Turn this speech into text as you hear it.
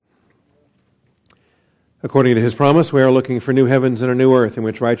According to his promise, we are looking for new heavens and a new earth in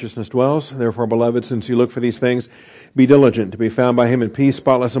which righteousness dwells. Therefore, beloved, since you look for these things, be diligent to be found by him in peace,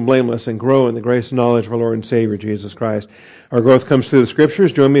 spotless and blameless, and grow in the grace and knowledge of our Lord and Savior, Jesus Christ. Our growth comes through the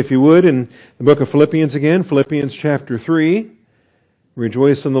Scriptures. Join me, if you would, in the book of Philippians again, Philippians chapter 3.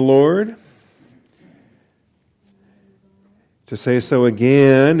 Rejoice in the Lord. To say so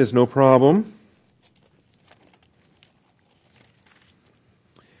again is no problem.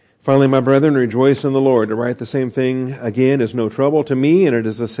 Finally, my brethren, rejoice in the Lord. To write the same thing again is no trouble to me, and it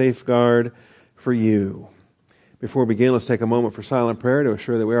is a safeguard for you. Before we begin, let's take a moment for silent prayer to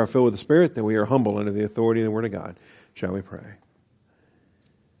assure that we are filled with the Spirit, that we are humble under the authority of the Word of God. Shall we pray?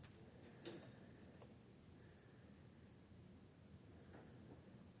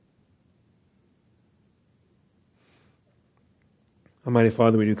 Almighty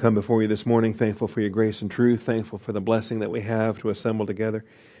Father, we do come before you this morning, thankful for your grace and truth, thankful for the blessing that we have to assemble together.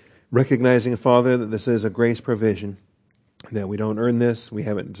 Recognizing, Father, that this is a grace provision, that we don't earn this, we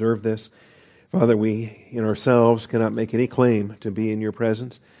haven't deserved this. Father, we in ourselves cannot make any claim to be in your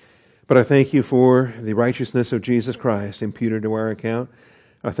presence. But I thank you for the righteousness of Jesus Christ imputed to our account.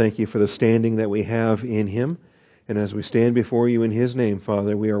 I thank you for the standing that we have in him. And as we stand before you in his name,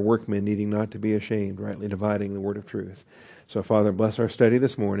 Father, we are workmen needing not to be ashamed, rightly dividing the word of truth. So, Father, bless our study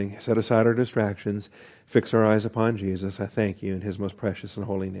this morning. Set aside our distractions. Fix our eyes upon Jesus. I thank you in his most precious and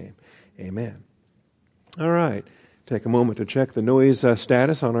holy name. Amen. All right. Take a moment to check the noise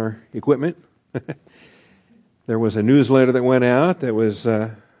status on our equipment. There was a newsletter that went out that was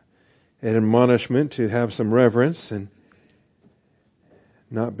an admonishment to have some reverence and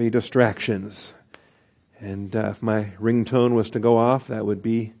not be distractions. And if my ringtone was to go off, that would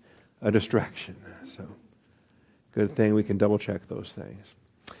be a distraction. So, good thing we can double check those things.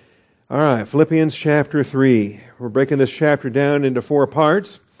 All right, Philippians chapter 3. We're breaking this chapter down into 4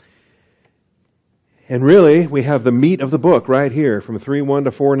 parts. And really, we have the meat of the book right here from 3:1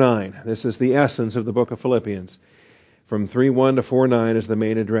 to 4:9. This is the essence of the book of Philippians. From 3:1 to 4:9 is the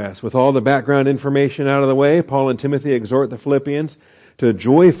main address. With all the background information out of the way, Paul and Timothy exhort the Philippians to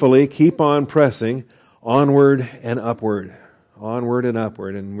joyfully keep on pressing onward and upward. Onward and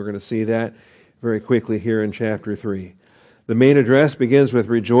upward. And we're going to see that very quickly here in chapter 3. The main address begins with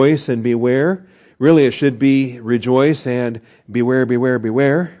rejoice and beware. Really, it should be rejoice and beware, beware,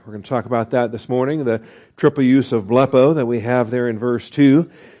 beware. We're going to talk about that this morning. The triple use of blepo that we have there in verse 2.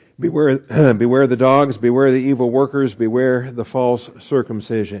 Beware, beware the dogs, beware the evil workers, beware the false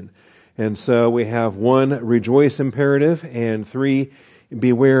circumcision. And so we have 1 rejoice imperative and 3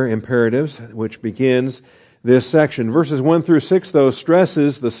 beware imperatives, which begins this section. Verses 1 through 6, though,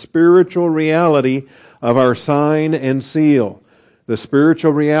 stresses the spiritual reality of our sign and seal. The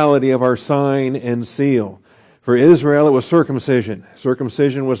spiritual reality of our sign and seal. For Israel, it was circumcision.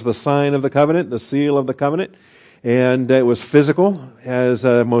 Circumcision was the sign of the covenant, the seal of the covenant. And it was physical, as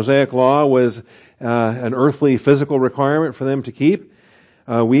Mosaic law was an earthly physical requirement for them to keep.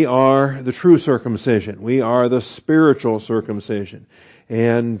 We are the true circumcision. We are the spiritual circumcision.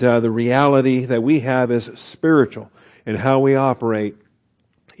 And the reality that we have is spiritual in how we operate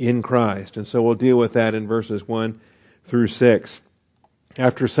in Christ. And so we'll deal with that in verses 1 through 6.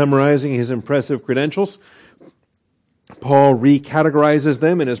 After summarizing his impressive credentials, Paul recategorizes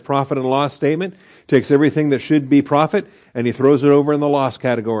them in his profit and loss statement, takes everything that should be profit, and he throws it over in the loss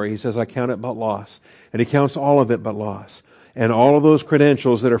category. He says, I count it but loss. And he counts all of it but loss. And all of those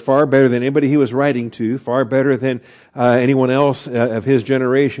credentials that are far better than anybody he was writing to, far better than anyone else of his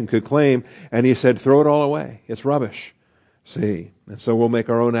generation could claim. And he said, throw it all away. It's rubbish. See? And so we'll make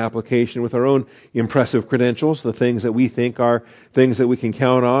our own application with our own impressive credentials, the things that we think are things that we can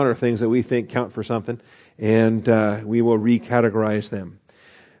count on or things that we think count for something. And we will recategorize them.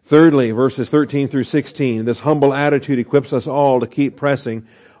 Thirdly, verses 13 through 16, this humble attitude equips us all to keep pressing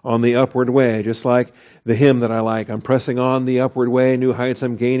on the upward way, just like the hymn that I like. I'm pressing on the upward way, new heights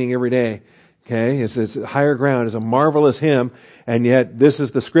I'm gaining every day. Okay, it's higher ground. It's a marvelous hymn, and yet this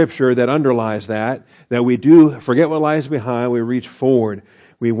is the scripture that underlies that we do forget what lies behind, we reach forward.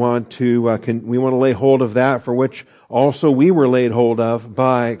 We want to lay hold of that for which also we were laid hold of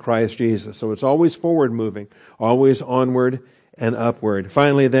by Christ Jesus. So it's always forward moving, always onward and upward.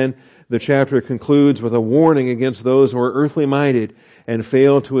 Finally then, the chapter concludes with a warning against those who are earthly minded and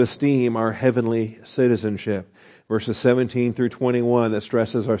fail to esteem our heavenly citizenship. Verses 17 through 21 that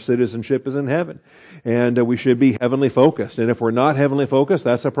stresses our citizenship is in heaven. And we should be heavenly focused. And if we're not heavenly focused,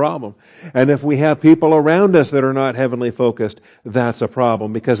 that's a problem. And if we have people around us that are not heavenly focused, that's a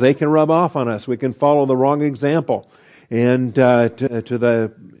problem because they can rub off on us. We can follow the wrong example. And to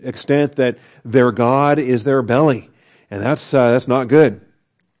the extent that their God is their belly. And that's not good.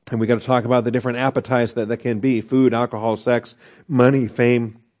 And we got to talk about the different appetites that can be: food, alcohol, sex, money,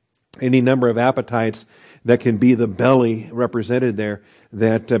 fame, any number of appetites that can be the belly represented there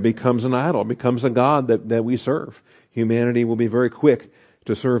that becomes an idol, becomes a god that we serve. Humanity will be very quick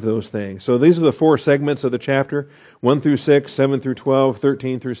to serve those things. So these are the 4 segments of the chapter: 1 through 6, 7 through 12,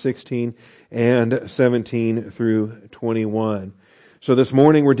 13 through 16, and 17 through 21. So this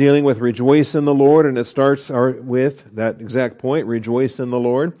morning we're dealing with rejoice in the Lord, and it starts with that exact point, rejoice in the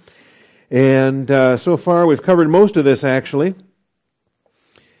Lord. And so far we've covered most of this, actually.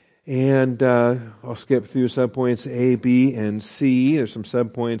 And I'll skip through subpoints A, B, and C. There's some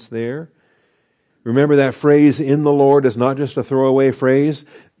subpoints there. Remember, that phrase, in the Lord, is not just a throwaway phrase.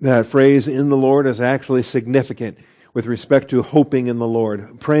 That phrase, in the Lord, is actually significant with respect to hoping in the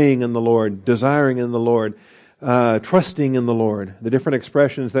Lord, praying in the Lord, desiring in the Lord, trusting in the Lord. The different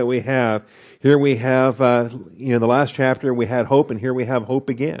expressions that we have. Here we have, the last chapter we had hope, and here we have hope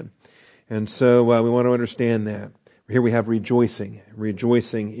again. And so we want to understand that. Here we have rejoicing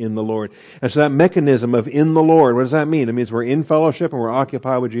in the Lord. And so that mechanism of in the Lord, what does that mean? It means we're in fellowship and we're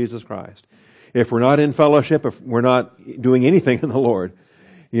occupied with Jesus Christ. If we're not in fellowship, if we're not doing anything in the Lord,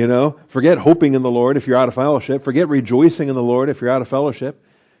 forget hoping in the Lord if you're out of fellowship. Forget rejoicing in the Lord if you're out of fellowship.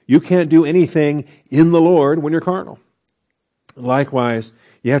 You can't do anything in the Lord when you're carnal. Likewise,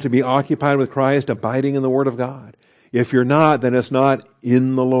 you have to be occupied with Christ, abiding in the Word of God. If you're not, then it's not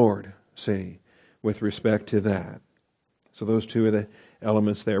in the Lord, see, with respect to that. So those 2 are the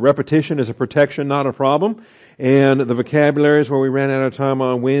elements there. Repetition is a protection, not a problem. And the vocabulary is where we ran out of time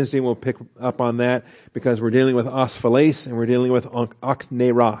on Wednesday. We'll pick up on that because we're dealing with osphalase and we're dealing with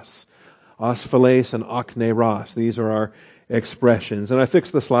akneros. Osphalase and akneros. These are our expressions. And I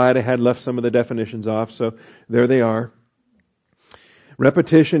fixed the slide. I had left some of the definitions off, so there they are.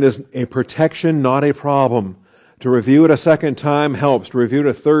 Repetition is a protection, not a problem. To review it a second time helps. To review it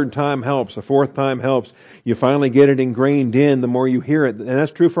a third time helps. A fourth time helps. You finally get it ingrained in the more you hear it. And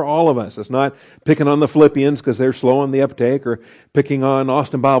that's true for all of us. It's not picking on the Philippians because they're slow on the uptake, or picking on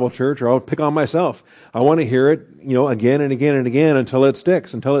Austin Bible Church, or I'll pick on myself. I want to hear it, again and again and again until it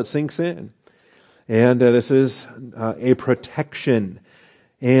sticks, until it sinks in. And this is a protection.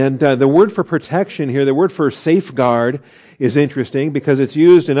 And the word for protection here, the word for safeguard, is interesting because it's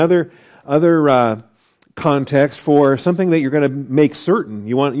used in other context for something that you're going to make certain.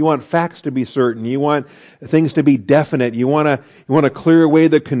 You want facts to be certain. You want things to be definite. You want to clear away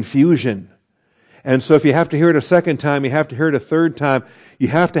the confusion. And so if you have to hear it a second time, you have to hear it a third time, you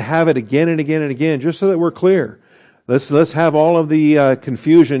have to have it again and again and again, just so that we're clear. Let's have all of the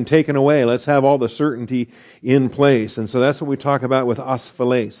confusion taken away. Let's have all the certainty in place. And so that's what we talk about with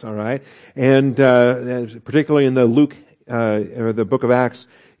osphalase, all right? And particularly in the Luke or the book of Acts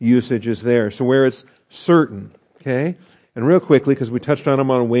usage is there. So where it's certain, okay? And real quickly, because we touched on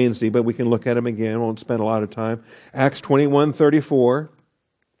them on Wednesday, but we can look at them again. We won't spend a lot of time. Acts 21:34.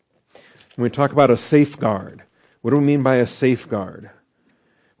 When we talk about a safeguard, what do we mean by a safeguard?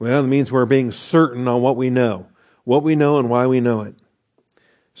 Well, it means we're being certain on what we know and why we know it.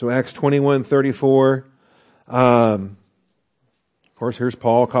 So Acts 21:34. Of course, here's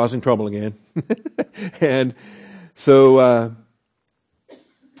Paul causing trouble again. And so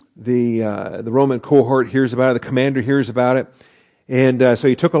the Roman cohort hears about it. The commander hears about it. And so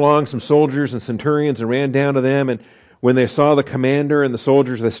he took along some soldiers and centurions and ran down to them. And when they saw the commander and the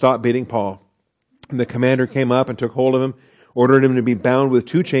soldiers, they stopped beating Paul. And the commander came up and took hold of him, ordered him to be bound with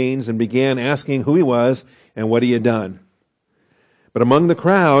 2 chains, and began asking who he was and what he had done. But among the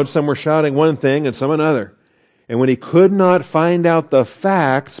crowd, some were shouting one thing and some another. And when he could not find out the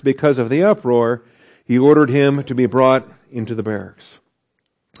facts because of the uproar, he ordered him to be brought into the barracks.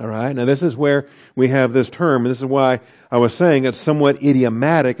 All right. Now this is where we have this term, and this is why I was saying it's somewhat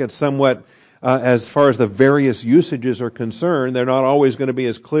idiomatic. It's somewhat, as far as the various usages are concerned, they're not always going to be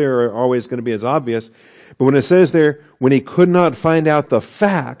as clear or always going to be as obvious. But when it says there, when he could not find out the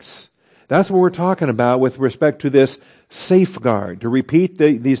facts, that's what we're talking about with respect to this safeguard. To repeat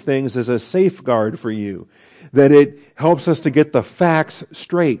these things is a safeguard for you, that it helps us to get the facts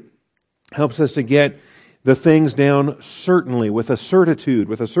straight, helps us to get the things down certainly, with a certitude,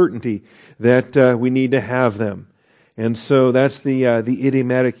 with a certainty that we need to have them. And so that's the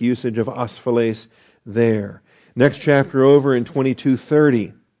idiomatic usage of osphalase there. Next chapter over in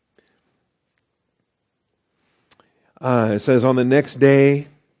 22:30. It says, on the next day,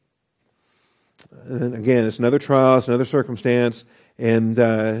 and again, it's another trial, it's another circumstance, and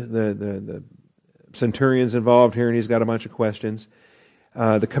the centurion's involved here, and he's got a bunch of questions.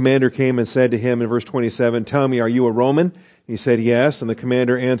 The commander came and said to him in verse 27, tell me, are you a Roman? He said, yes. And the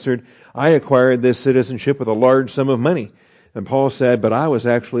commander answered, I acquired this citizenship with a large sum of money. And Paul said, "But I was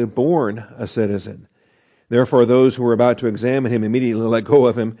actually born a citizen." Therefore, those who were about to examine him immediately let go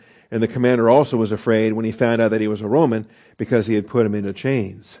of him, and the commander also was afraid when he found out that he was a Roman, because he had put him into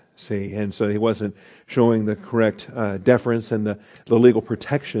chains. See, and so he wasn't showing the correct deference and the legal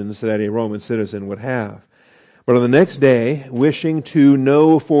protections that a Roman citizen would have. But on the next day, wishing to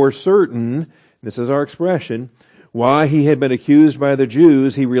know for certain, this is our expression, why he had been accused by the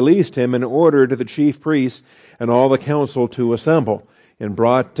Jews, he released him and ordered the chief priests and all the council to assemble, and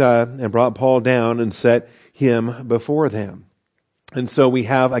brought Paul down and set him before them. And so we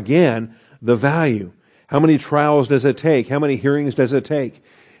have, again, the value. How many trials does it take? How many hearings does it take?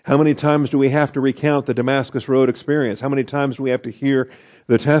 How many times do we have to recount the Damascus Road experience? How many times do we have to hear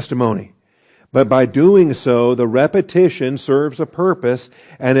the testimony? But by doing so, the repetition serves a purpose,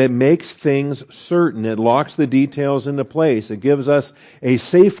 and it makes things certain. It locks the details into place. It gives us a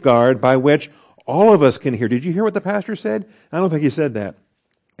safeguard by which all of us can hear. Did you hear what the pastor said? I don't think he said that.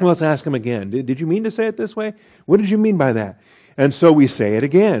 Well, let's ask him again. Did you mean to say it this way? What did you mean by that? And so we say it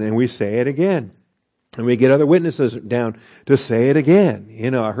again, and we say it again. And we get other witnesses down to say it again.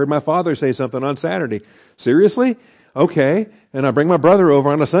 You know, I heard my father say something on Saturday. Seriously? Okay. And I bring my brother over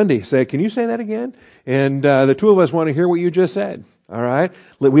on a Sunday. Say, can you say that again? And the two of us want to hear what you just said. All right?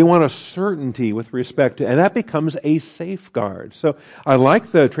 We want a certainty with respect to, and that becomes a safeguard. So I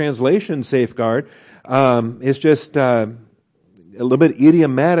like the translation safeguard. It's just a little bit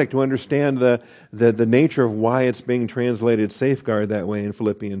idiomatic to understand the nature of why it's being translated safeguard that way in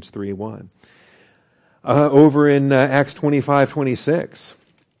Philippians 3:1. Over in Acts 25:26.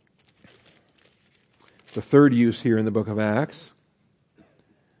 The third use here in the book of Acts.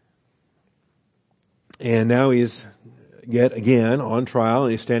 And now he's yet again on trial,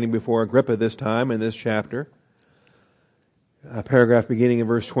 and he's standing before Agrippa this time in this chapter. A paragraph beginning in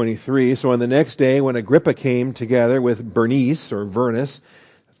verse 23. So on the next day, when Agrippa came together with Bernice, or Vernus,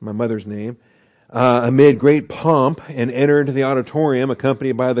 that's my mother's name, amid great pomp, and entered the auditorium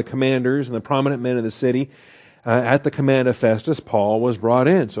accompanied by the commanders and the prominent men of the city, at the command of Festus, Paul was brought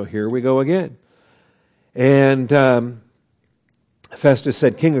in. So here we go again. And Festus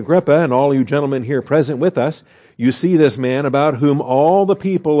said, "King Agrippa, and all you gentlemen here present with us, you see this man about whom all the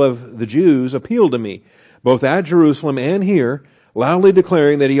people of the Jews appealed to me, both at Jerusalem and here, loudly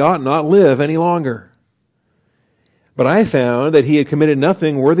declaring that he ought not live any longer. But I found that he had committed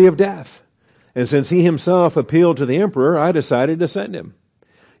nothing worthy of death. And since he himself appealed to the emperor, I decided to send him.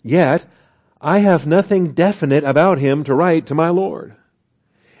 Yet, I have nothing definite about him to write to my Lord."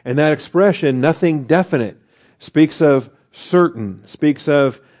 And that expression, nothing definite, speaks of certain, speaks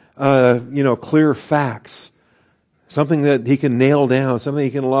of, clear facts, something that he can nail down, something he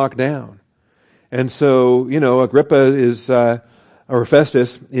can lock down. And so, Agrippa is, or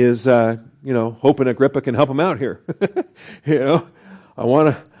Festus is, hoping Agrippa can help him out here. I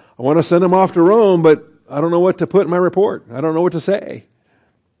want to send him off to Rome, but I don't know what to put in my report. I don't know what to say.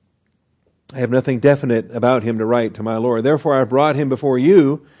 I have nothing definite about him to write to my Lord. Therefore, I brought him before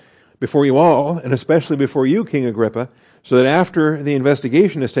you all, and especially before you, King Agrippa, so that after the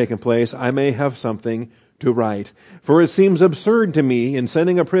investigation has taken place, I may have something to write. For it seems absurd to me, in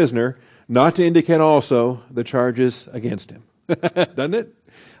sending a prisoner, not to indicate also the charges against him. Doesn't it?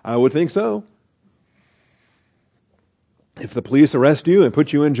 I would think so. If the police arrest you and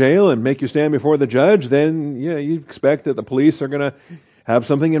put you in jail and make you stand before the judge, then you expect that the police are going to have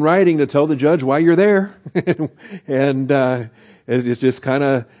something in writing to tell the judge why you're there. And it's just kind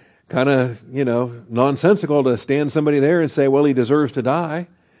of nonsensical to stand somebody there and say, well, he deserves to die.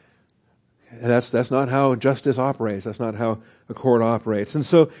 And that's not how justice operates. That's not how a court operates. And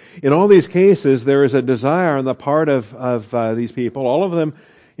so in all these cases, there is a desire on the part of these people, all of them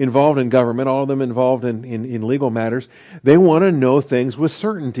involved in government, all of them involved in legal matters. They want to know things with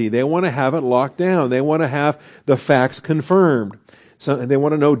certainty. They want to have it locked down. They want to have the facts confirmed. So they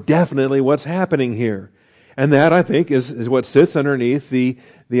want to know definitely what's happening here. And that, I think, is what sits underneath the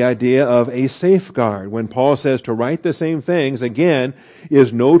idea of a safeguard. When Paul says to write the same things, again,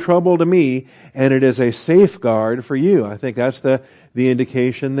 is no trouble to me, and it is a safeguard for you. I think that's the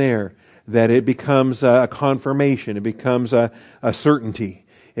indication there, that it becomes a confirmation. It becomes a certainty.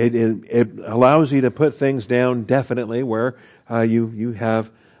 It allows you to put things down definitely where you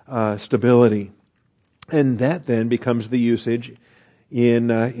have stability. And that then becomes the usage in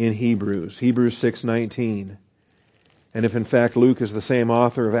Hebrews 6:19. And if in fact Luke is the same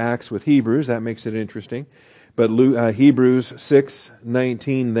author of Acts with Hebrews, that makes it interesting. But Hebrews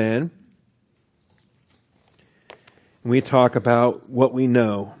 6:19 then, we talk about what we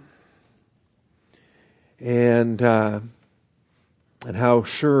know. And And how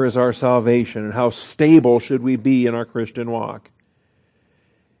sure is our salvation, and how stable should we be in our Christian walk?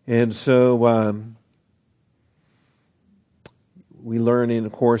 And so we learn,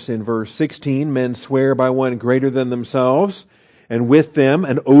 of course, in verse 16, men swear by one greater than themselves, and with them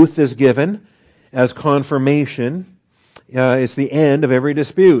an oath is given as confirmation. It's the end of every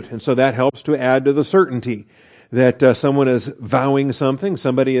dispute. And so that helps to add to the certainty that someone is vowing something,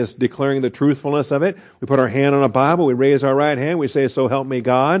 somebody is declaring the truthfulness of it. We put our hand on a Bible, we raise our right hand, we say, so help me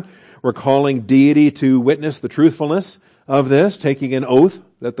God. We're calling deity to witness the truthfulness of this, taking an oath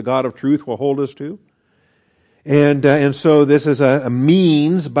that the God of truth will hold us to. And so this is a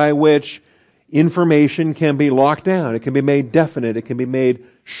means by which information can be locked down. It can be made definite. It can be made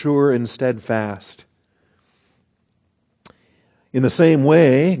sure and steadfast. In the same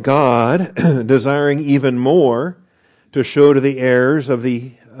way, God, desiring even more to show to the heirs of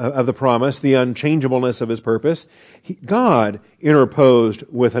the promise the unchangeableness of His purpose, God interposed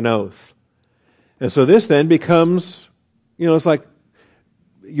with an oath. And so this then becomes, it's like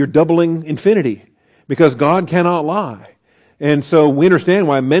you're doubling infinity, because God cannot lie. And so we understand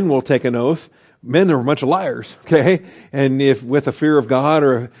why men will take an oath. Men are a bunch of liars, okay? And if with a fear of God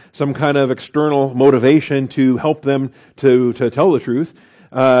or some kind of external motivation to help them to tell the truth,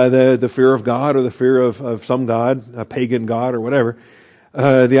 the fear of God or the fear of some God, a pagan God or whatever,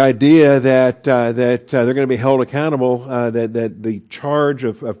 the idea that they're going to be held accountable, that the charge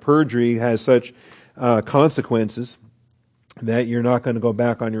of perjury has such consequences that you're not going to go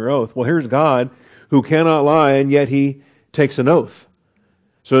back on your oath. Well, here's God who cannot lie, and yet He takes an oath.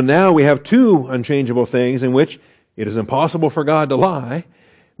 So now we have two unchangeable things in which it is impossible for God to lie.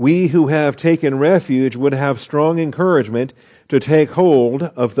 We who have taken refuge would have strong encouragement to take hold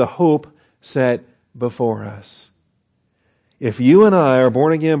of the hope set before us. If you and I are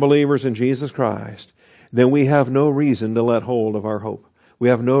born again believers in Jesus Christ, then we have no reason to let hold of our hope. We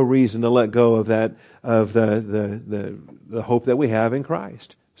have no reason to let go of that, of the hope that we have in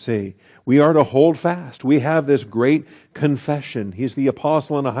Christ. See, we are to hold fast. We have this great confession. He's the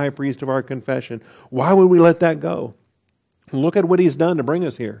apostle and the high priest of our confession. Why would we let that go? Look at what He's done to bring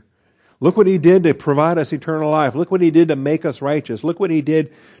us here. Look what He did to provide us eternal life. Look what He did to make us righteous. Look what He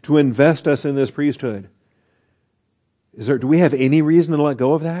did to invest us in this priesthood. Do we have any reason to let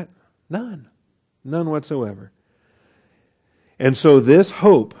go of that? None. None whatsoever. And so this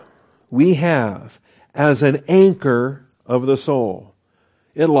hope we have as an anchor of the soul.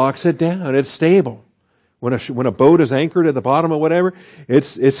 It locks it down. It's stable. When a boat is anchored at the bottom of whatever,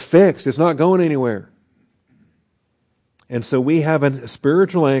 it's fixed. It's not going anywhere. And so we have a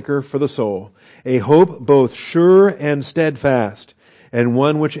spiritual anchor for the soul, a hope both sure and steadfast, and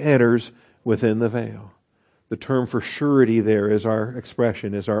one which enters within the veil. The term for surety there is our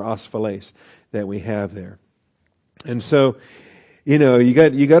expression, is our osphiles that we have there. And so, you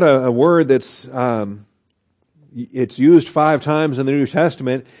got a word that's it's used 5 times in the New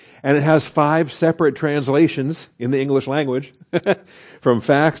Testament, and it has 5 separate translations in the English language, from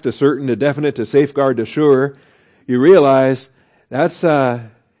facts to certain to definite to safeguard to sure. You realize that's a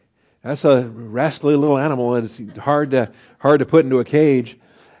rascally little animal, and it's hard to put into a cage,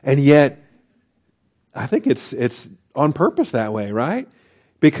 and yet I think it's on purpose that way, right?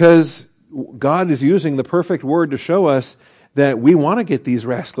 Because God is using the perfect word to show us that we want to get these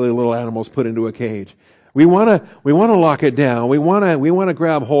rascally little animals put into a cage. We want to lock it down. We want to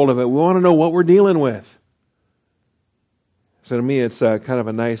grab hold of it. We want to know what we're dealing with. So to me, it's kind of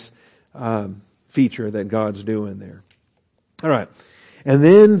a nice feature that God's doing there. All right, and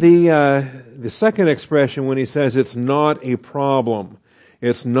then the second expression when He says it's not a problem,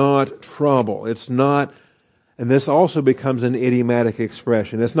 it's not trouble, it's not, and this also becomes an idiomatic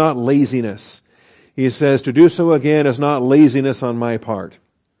expression. It's not laziness. He says to do so again is not laziness on my part.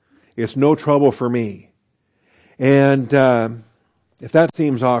 It's no trouble for me. And if that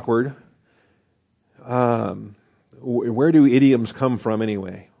seems awkward, where do idioms come from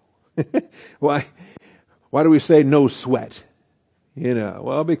anyway? Why do we say no sweat?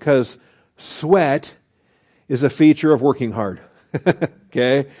 Well, because sweat is a feature of working hard.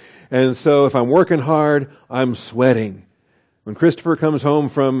 Okay? And so if I'm working hard, I'm sweating. When Christopher comes home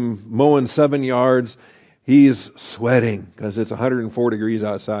from mowing 7 yards, he's sweating because it's 104 degrees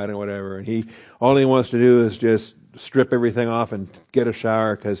outside and whatever. And all he wants to do is just strip everything off and get a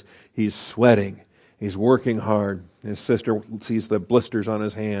shower because he's sweating. He's working hard. His sister sees the blisters on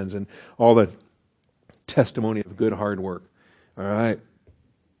his hands and all the testimony of good hard work. All right.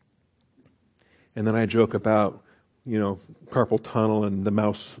 And then I joke about, carpal tunnel and the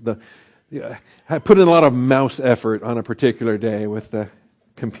mouse. I put in a lot of mouse effort on a particular day with the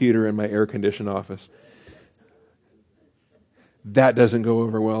computer in my air-conditioned office. That doesn't go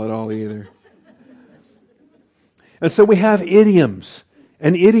over well at all either. And so we have idioms.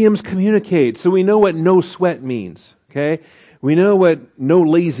 And idioms communicate. So we know what no sweat means. Okay? We know what no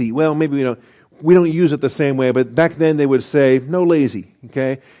lazy. Well, maybe we don't use it the same way, but back then they would say no lazy.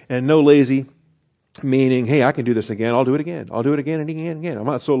 Okay? And no lazy meaning, hey, I can do this again. I'll do it again. I'll do it again and again and again. I'm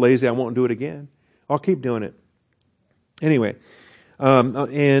not so lazy I won't do it again. I'll keep doing it. Anyway,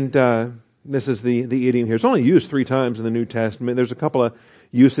 this is the idiom here. It's only used 3 times in the New Testament. There's a couple of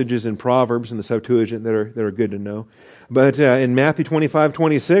usages in Proverbs and the Septuagint that are good to know. But in Matthew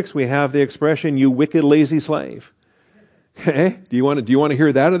 25:26, we have the expression, "You wicked, lazy slave." Okay? Do you want to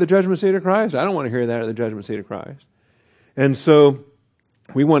hear that at the judgment seat of Christ? I don't want to hear that at the judgment seat of Christ. And so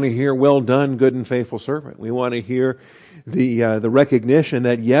we want to hear, "Well done, good and faithful servant." We want to hear the recognition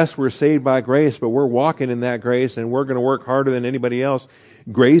that yes, we're saved by grace, but we're walking in that grace and we're going to work harder than anybody else.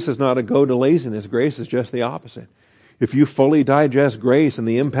 Grace is not a go to laziness. Grace is just the opposite. If you fully digest grace and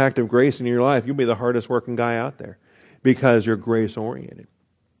the impact of grace in your life, you'll be the hardest working guy out there because you're grace oriented.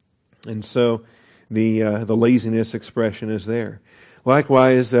 And so the laziness expression is there.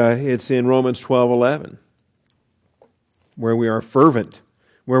 Likewise, it's in Romans 12:11, where we are fervent,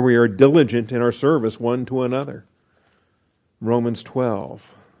 where we are diligent in our service one to another. Romans 12.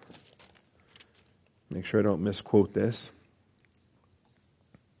 Make sure I don't misquote this.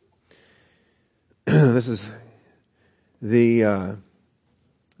 This is the, I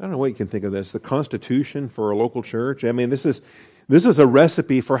don't know what you can think of this, the constitution for a local church. I mean, this is a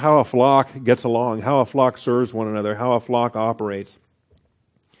recipe for how a flock gets along, how a flock serves one another, how a flock operates.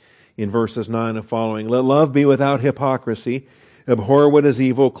 In verses 9 and following, "Let love be without hypocrisy. Abhor what is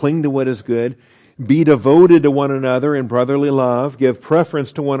evil, cling to what is good. Be devoted to one another in brotherly love. Give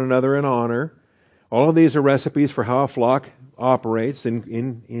preference to one another in honor." All of these are recipes for how a flock operates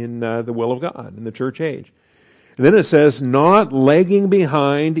in the will of God in the church age. And then it says, "Not lagging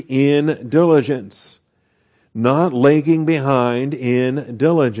behind in diligence." Not lagging behind in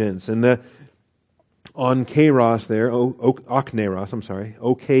diligence. And the onkeiros there, okneros, I'm sorry,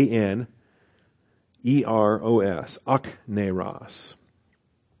 okneros, okneros.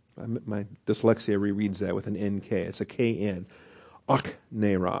 My dyslexia rereads that with an NK. It's a KN.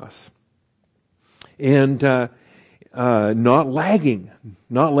 Okneros. And not lagging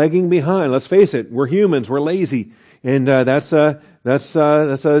behind. Let's face it, we're humans, we're lazy. And that's a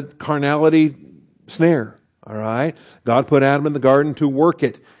carnality snare. All right? God put Adam in the garden to work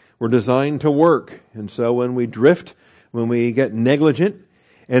it. We're designed to work. And so when we drift, when we get negligent,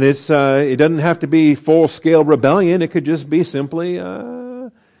 and it doesn't have to be full-scale rebellion, it could just be simply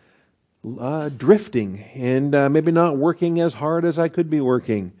drifting and maybe not working as hard as I could be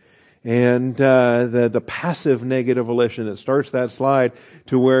working. And the passive negative volition that starts that slide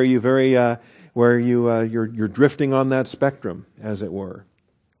to where you're drifting on that spectrum, as it were.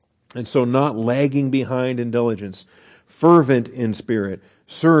 And so not lagging behind in diligence, fervent in spirit,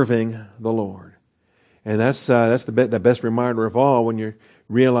 serving the Lord. And that's the best reminder of all when you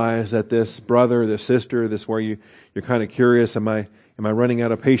realize that this brother, this sister, this where you're kind of curious, am I running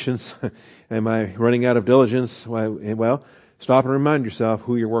out of patience? Am I running out of diligence? Well, stop and remind yourself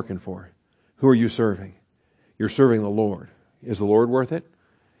who you're working for. Who are you serving? You're serving the Lord. Is the Lord worth it?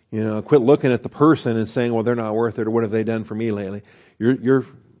 Quit looking at the person and saying, well, they're not worth it, or what have they done for me lately?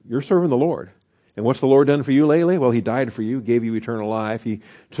 You're serving the Lord. And what's the Lord done for you lately? Well, He died for you, gave you eternal life. He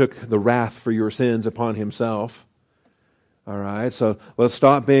took the wrath for your sins upon Himself. All right, so let's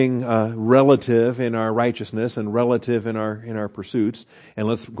stop being relative in our righteousness and relative in our pursuits, and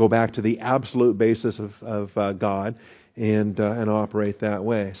let's go back to the absolute basis of God and operate that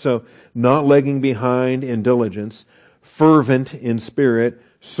way. So, not lagging behind in diligence, fervent in spirit,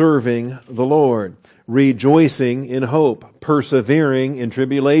 serving the Lord, rejoicing in hope, persevering in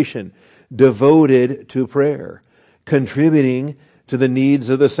tribulation, devoted to prayer, contributing to the needs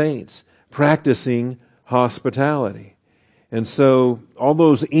of the saints, practicing hospitality. And so all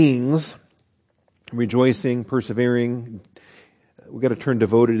those ings, rejoicing, persevering, we've got to turn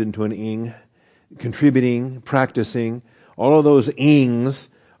devoted into an ing, contributing, practicing, all of those ings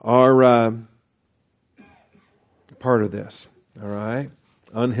are part of this, all right?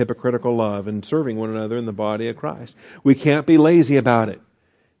 Unhypocritical love and serving one another in the body of Christ. We can't be lazy about it.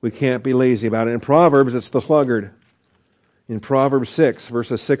 We can't be lazy about it. In Proverbs, it's the sluggard. In Proverbs 6,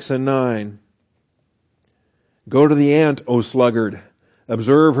 verses 6 and 9, "Go to the ant, O sluggard,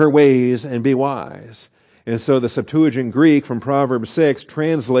 observe her ways and be wise." And so the Septuagint Greek from Proverbs 6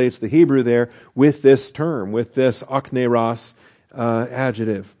 translates the Hebrew there with this term, with this okneros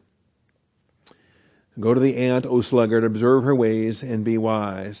adjective. Go to the ant, O sluggard, observe her ways and be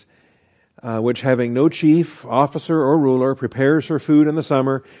wise. which having no chief, officer, or ruler, prepares her food in the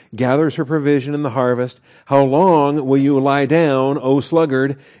summer, gathers her provision in the harvest. How long will you lie down, O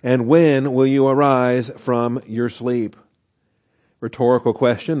sluggard, and when will you arise from your sleep? Rhetorical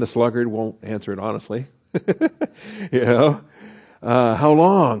question. The sluggard won't answer it honestly. How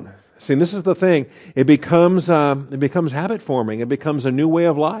long? See, this is the thing. It becomes habit forming. It becomes a new way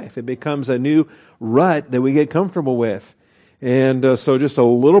of life. It becomes a new rut that we get comfortable with. And so just a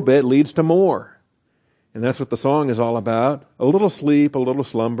little bit leads to more. And that's what the song is all about. A little sleep, a little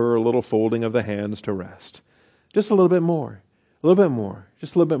slumber, a little folding of the hands to rest. Just a little bit more. A little bit more.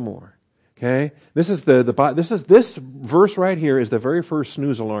 Just a little bit more. Okay? This verse right here is the very first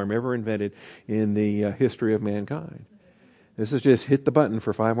snooze alarm ever invented in the history of mankind. This is just hit the button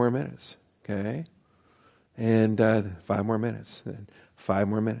for 5 more minutes. Okay? And 5 more minutes. And 5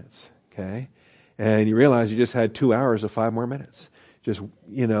 more minutes. Okay? And you realize you just had 2 hours of 5 more minutes. Just,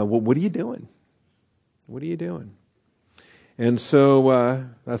 what are you doing? What are you doing? And so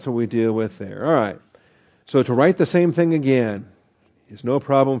that's what we deal with there. All right. So to write the same thing again is no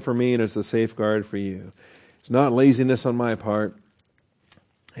problem for me, and it's a safeguard for you. It's not laziness on my part.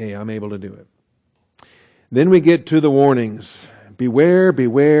 Hey, I'm able to do it. Then we get to the warnings. Beware,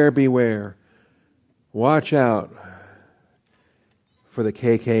 beware, beware. Watch out for the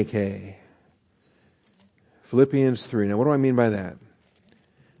KKK. Philippians 3. Now, what do I mean by that?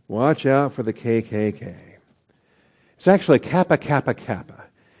 Watch out for the KKK. It's actually Kappa, Kappa, Kappa.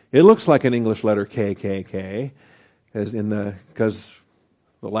 It looks like an English letter KKK, because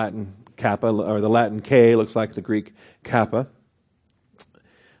the Latin Kappa, or the Latin K looks like the Greek Kappa.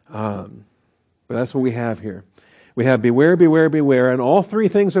 But that's what we have here. We have beware, beware, beware, and all 3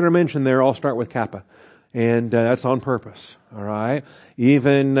 things that are mentioned there all start with Kappa. And that's on purpose, all right?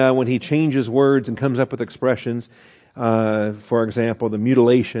 Even when he changes words and comes up with expressions, for example, the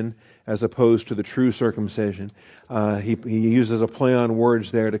mutilation as opposed to the true circumcision, he uses a play on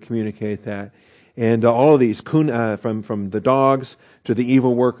words there to communicate that. And all of these, from the dogs to the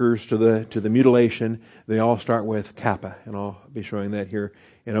evil workers to the mutilation, they all start with Kappa, and I'll be showing that here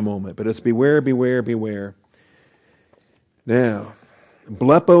in a moment. But it's beware, beware, beware. Now,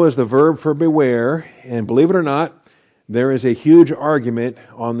 blepo is the verb for beware, and believe it or not, there is a huge argument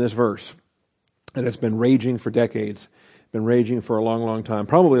on this verse. And it's been raging for decades. Been raging for a long, long time.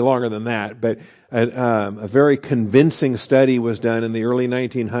 Probably longer than that, but a very convincing study was done in the early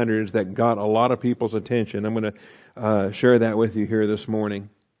 1900s that got a lot of people's attention. I'm going to share that with you here this morning.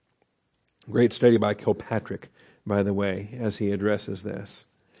 Great study by Kilpatrick, by the way, as he addresses this.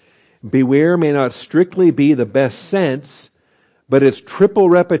 Beware may not strictly be the best sense, but its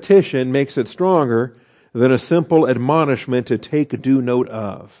triple repetition makes it stronger than a simple admonishment to take due note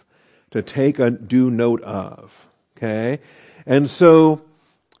of. To take a due note of. Okay? And so,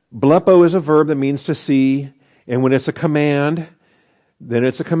 blepo is a verb that means to see, and when it's a command, then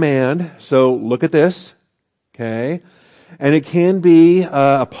it's a command. So, look at this. Okay? And it can be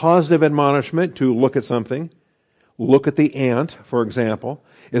a positive admonishment to look at something. Look at the ant, for example.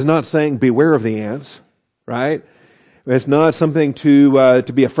 It's not saying beware of the ants, right? It's not something to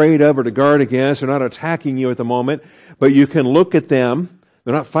be afraid of or to guard against. They're not attacking you at the moment, but you can look at them.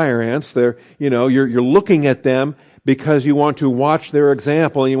 They're not fire ants. They're, you're looking at them because you want to watch their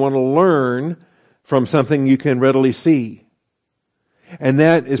example and you want to learn from something you can readily see. And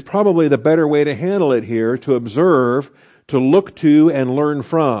that is probably the better way to handle it here, to observe, to look to, and learn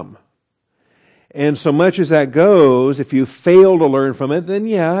from. And so much as that goes, if you fail to learn from it, then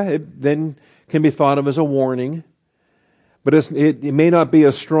it then can be thought of as a warning. But it may not be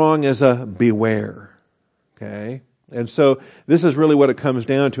as strong as a beware. Okay? And so this is really what it comes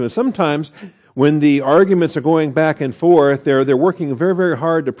down to. And sometimes when the arguments are going back and forth, they're working very, very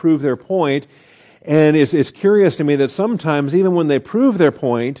hard to prove their point. And it's curious to me that sometimes, even when they prove their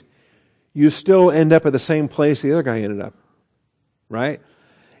point, you still end up at the same place the other guy ended up. Right?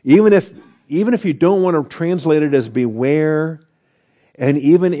 Even if you don't want to translate it as beware, and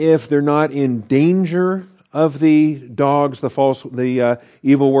even if they're not in danger of the dogs, the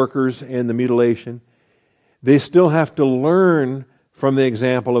evil workers, and the mutilation, they still have to learn from the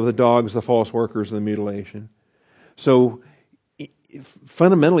example of the dogs, the false workers, and the mutilation. So,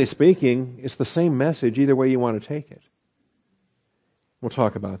 fundamentally speaking, it's the same message either way you want to take it. We'll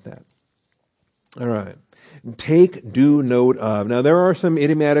talk about that. All right. Take due note of. Now, there are some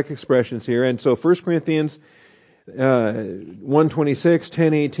idiomatic expressions here, and so 1 Corinthians 1:26,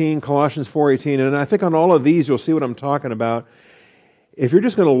 10:18, Colossians 4:18, and I think on all of these you'll see what I'm talking about. If you're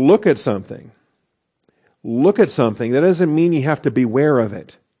just going to look at something, that doesn't mean you have to beware of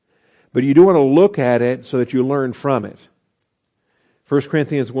it. But you do want to look at it so that you learn from it. 1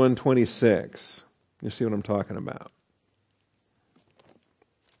 Corinthians 1:26. You see what I'm talking about.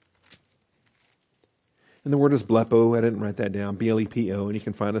 And the word is blepo. I didn't write that down. B-L-E-P-O, and you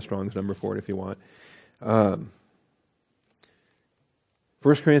can find a Strong's number for it if you want. 1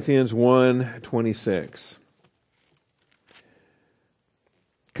 Corinthians 1:26.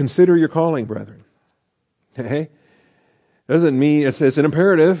 Consider your calling, brethren. Okay? Doesn't mean, it's an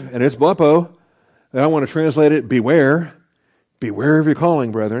imperative, and it's blepo. I want to translate it, beware. Beware of your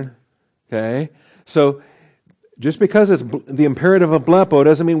calling, brethren. Okay? So, just because it's the imperative of blepo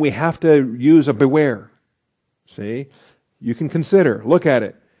doesn't mean we have to use a beware. See? You can consider. Look at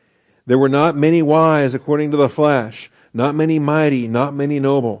it. There were not many wise according to the flesh, not many mighty, not many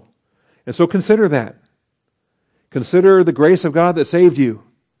noble. And so consider that. Consider the grace of God that saved you.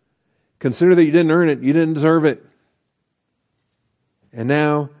 Consider that you didn't earn it. You didn't deserve it. And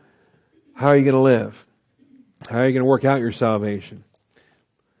now, how are you going to live? How are you going to work out your salvation?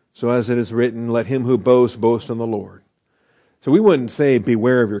 So as it is written, let him who boasts, boast in the Lord. So we wouldn't say,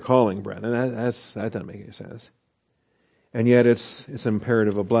 beware of your calling, brethren. That doesn't make any sense. And yet it's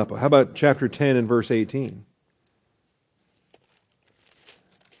imperative of blepo. How about chapter 10 and verse 18?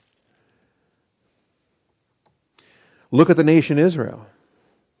 Look at the nation Israel.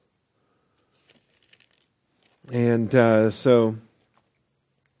 And so,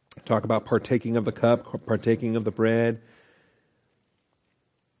 talk about partaking of the cup, partaking of the bread.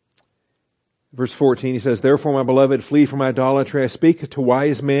 Verse 14, he says, therefore, my beloved, flee from idolatry. I speak to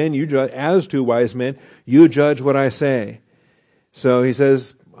wise men, as to wise men, you judge what I say. So he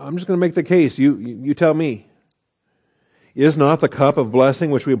says, I'm just going to make the case. You tell me. Is not the cup of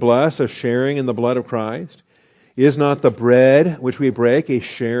blessing which we bless a sharing in the blood of Christ? Is not the bread which we break a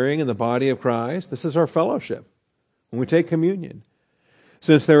sharing in the body of Christ? This is our fellowship when we take communion.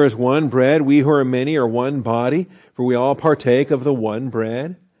 Since there is one bread, we who are many are one body, for we all partake of the one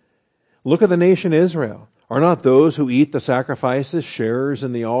bread. Look at the nation Israel. Are not those who eat the sacrifices sharers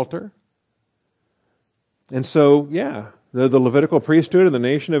in the altar? And so, yeah, the Levitical priesthood of the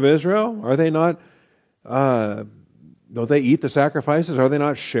nation of Israel, are they not, don't they eat the sacrifices? Are they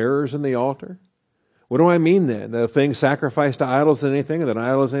not sharers in the altar? What do I mean then? The thing sacrificed to idols and anything, and that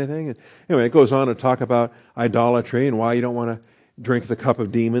idol is anything? And anyway, it goes on to talk about idolatry and why you don't want to drink the cup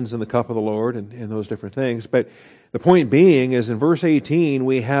of demons and the cup of the Lord and those different things. But the point being is in verse 18,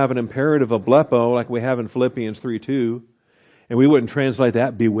 we have an imperative of blepo like we have in Philippians 3:2, and we wouldn't translate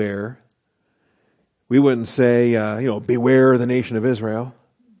that beware. We wouldn't say, beware the nation of Israel.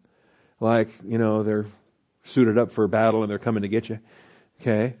 Like, they're suited up for battle and they're coming to get you.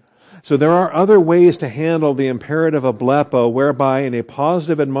 Okay? So there are other ways to handle the imperative of blepo whereby in a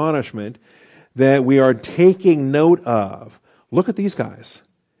positive admonishment that we are taking note of. Look at these guys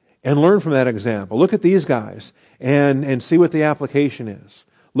and learn from that example. Look at these guys and see what the application is.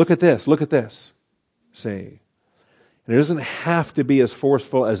 Look at this. See. And it doesn't have to be as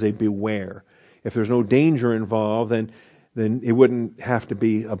forceful as a beware. If there's no danger involved, then it wouldn't have to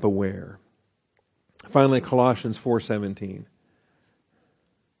be a beware. Finally, Colossians 4:17.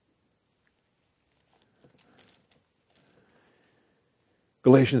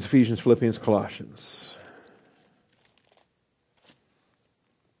 Galatians, Ephesians, Philippians, Colossians.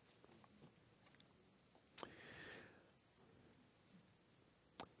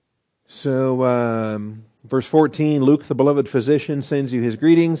 So, verse 14, Luke, the beloved physician, sends you his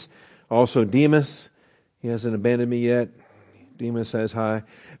greetings. Also Demas, he hasn't abandoned me yet. Demas says hi.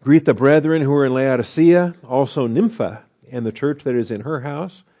 Greet the brethren who are in Laodicea, also Nympha, and the church that is in her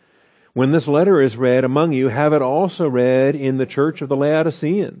house. When this letter is read among you, have it also read in the church of the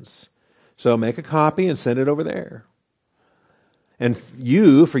Laodiceans. So make a copy and send it over there. And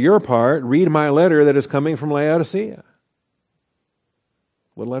you, for your part, read my letter that is coming from Laodicea.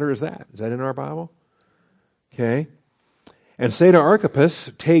 What letter is that? Is that in our Bible? Okay. And say to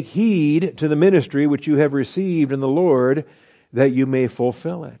Archippus, take heed to the ministry which you have received in the Lord, that you may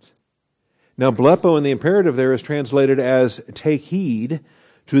fulfill it. Now, blepo in the imperative there is translated as take heed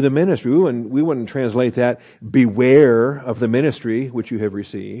to the ministry. We wouldn't translate that beware of the ministry which you have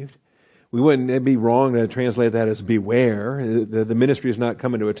received. It'd be wrong to translate that as beware. The ministry is not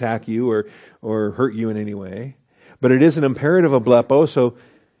coming to attack you or hurt you in any way. But it is an imperative of blepo, so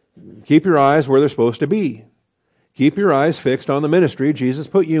keep your eyes where they're supposed to be. Keep your eyes fixed on the ministry Jesus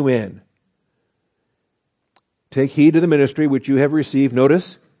put you in. Take heed to the ministry which you have received,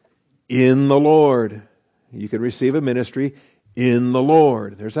 notice, in the Lord. You can receive a ministry in the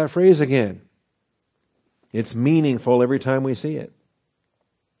Lord. There's that phrase again. It's meaningful every time we see it.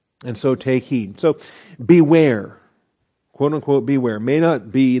 And so take heed. So beware, quote unquote beware, may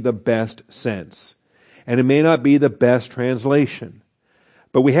not be the best sense. And it may not be the best translation.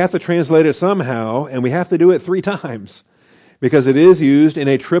 But we have to translate it somehow, and we have to do it 3 times, because it is used in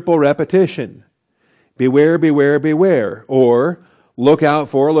a triple repetition. Beware, beware, beware. Or look out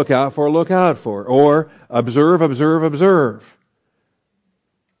for, look out for, look out for. Or observe, observe, observe.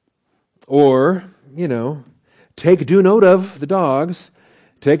 Or, take due note of the dogs,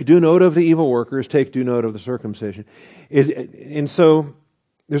 take due note of the evil workers, take due note of the circumcision. And so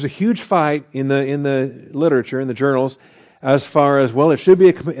there's a huge fight in the literature, in the journals, as far as, well, it should be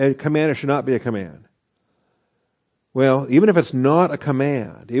a command, it should not be a command. Well, even if it's not a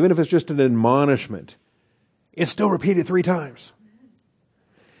command, even if it's just an admonishment, it's still repeated 3 times.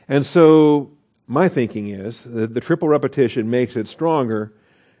 And so my thinking is that the triple repetition makes it stronger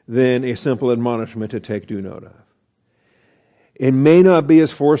than a simple admonishment to take due note of. It may not be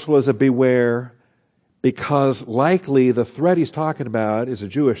as forceful as a beware, because likely the threat he's talking about is a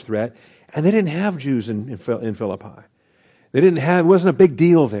Jewish threat, and they didn't have Jews in Philippi. It wasn't a big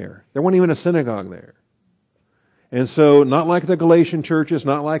deal there. There wasn't even a synagogue there. And so, not like the Galatian churches,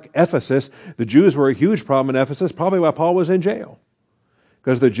 not like Ephesus, the Jews were a huge problem in Ephesus, probably while Paul was in jail.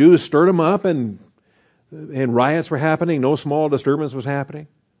 Because the Jews stirred them up and riots were happening, no small disturbance was happening.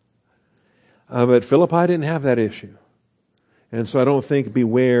 But Philippi didn't have that issue. And so I don't think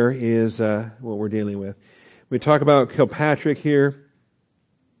beware is what we're dealing with. We talk about Kilpatrick here.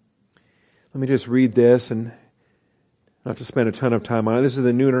 Let me just read this, and not to spend a ton of time on it. This is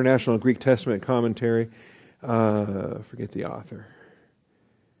the New International Greek Testament Commentary. Forget the author.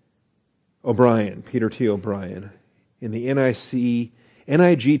 O'Brien, Peter T. O'Brien, in the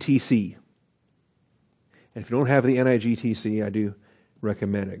NIGTC. And if you don't have the NIGTC, I do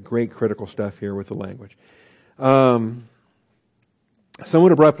recommend it. Great critical stuff here with the language.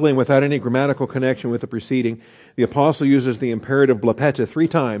 Somewhat abruptly and without any grammatical connection with the preceding, the apostle uses the imperative blepeta 3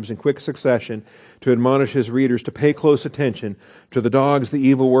 times in quick succession to admonish his readers to pay close attention to the dogs, the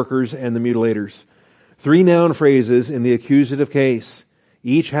evil workers, and the mutilators. 3 noun phrases in the accusative case.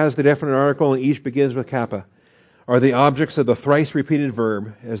 Each has the definite article and each begins with kappa. Are the objects of the thrice repeated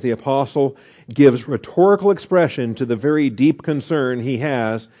verb as the apostle gives rhetorical expression to the very deep concern he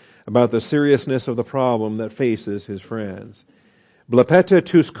has about the seriousness of the problem that faces his friends. Blepeta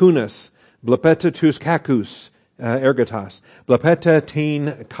tus kunas, blepeta tus kakus, ergatas, blepeta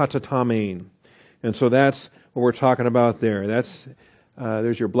tein katatamein. And so that's what we're talking about there. There's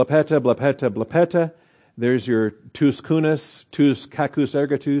your blepeta, blepeta, blepeta. There's your tus kunas, tus kakus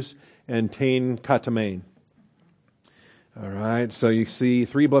ergatus, and tein katamain. All right, so you see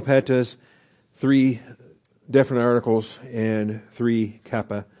 3 blepetas, 3 definite articles, and 3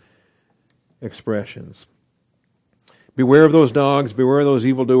 kappa expressions. Beware of those dogs, beware of those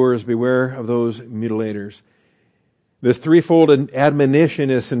evildoers, beware of those mutilators. This threefold admonition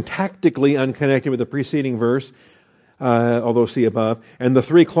is syntactically unconnected with the preceding verse, although see above, and the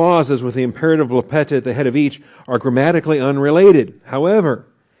 3 clauses with the imperative blepeta at the head of each are grammatically unrelated. However,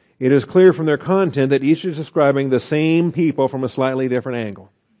 it is clear from their content that each is describing the same people from a slightly different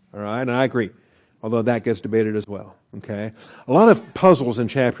angle. All right, and I agree, although that gets debated as well. Okay, a lot of puzzles in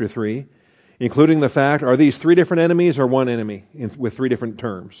chapter 3, including the fact, are these 3 different enemies or one enemy with 3 different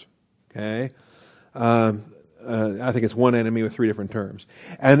terms? Okay, I think it's one enemy with 3 different terms.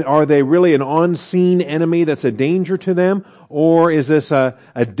 And are they really an on-scene enemy that's a danger to them, or is this a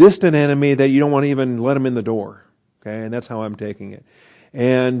distant enemy that you don't want to even let them in the door? Okay, and that's how I'm taking it.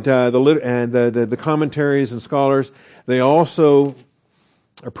 And the commentaries and scholars, they also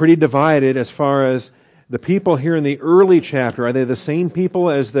are pretty divided as far as the people here in the early chapter. Are they the same people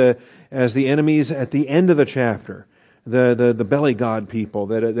as the enemies at the end of the chapter? The belly god people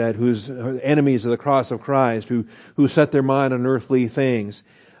that whose enemies of the cross of Christ, who set their mind on earthly things.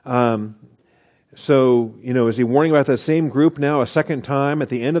 So, is he warning about that same group now a second time at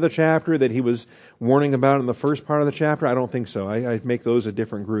the end of the chapter that he was warning about in the first part of the chapter? I don't think so. I make those a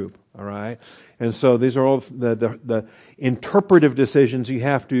different group, all right? And so these are all the interpretive decisions you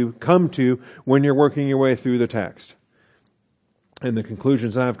have to come to when you're working your way through the text. And the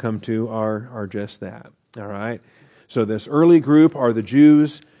conclusions I've come to are just that, all right? So this early group are the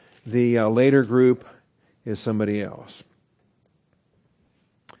Jews. The later group is somebody else.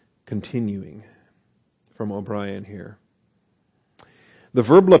 Continuing from O'Brien here. The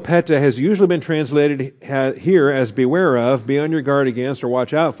verb lepeta has usually been translated here as beware of, be on your guard against, or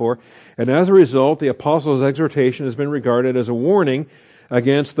watch out for. And as a result, the apostle's exhortation has been regarded as a warning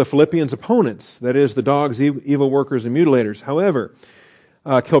against the Philippians' opponents, that is, the dogs, evil workers, and mutilators. However,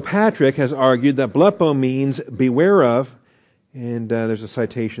 Kilpatrick has argued that blepo means beware of, and there's a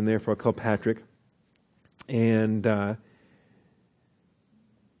citation there for Kilpatrick, and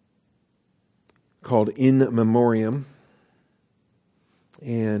called in memoriam.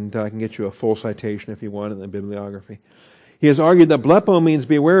 And I can get you a full citation if you want in the bibliography. He has argued that blepo means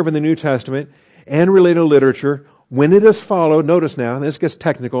beware of in the New Testament and related literature when it is followed, notice now, this gets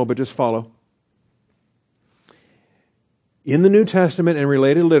technical, but just follow. In the New Testament and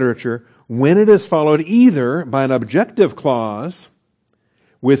related literature, when it is followed either by an objective clause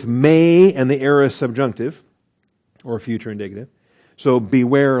with may and the aorist subjunctive, or future indicative, so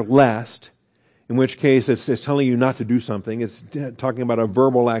beware lest, in which case it's telling you not to do something. It's talking about a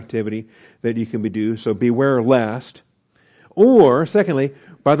verbal activity that you can do, so beware lest. Or, secondly,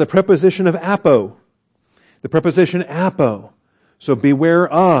 by the preposition of apo. The preposition apo. So beware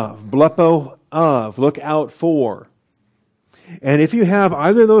of, blepo of, look out for. And if you have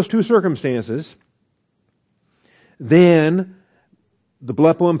either of those two circumstances, then the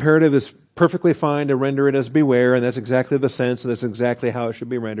blepo imperative is perfectly fine to render it as beware, and that's exactly the sense, and that's exactly how it should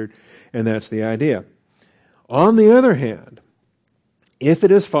be rendered, and that's the idea. On the other hand, if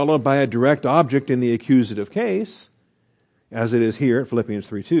it is followed by a direct object in the accusative case, as it is here at Philippians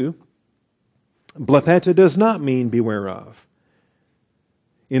 3:2, blepeta does not mean beware of.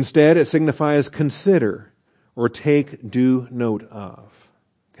 Instead, it signifies consider or take due note of.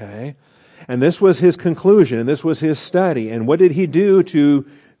 Okay? And this was his conclusion, and this was his study. And what did he do to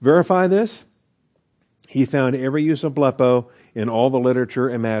verify this? He found every use of blepo in all the literature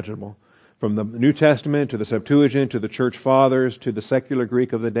imaginable, from the New Testament to the Septuagint to the Church Fathers to the secular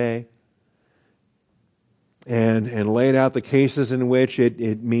Greek of the day, and laid out the cases in which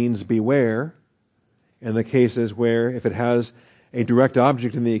it means beware, and the cases where if it has a direct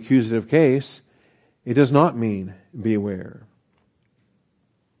object in the accusative case, it does not mean beware.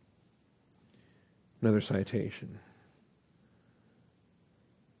 Another citation.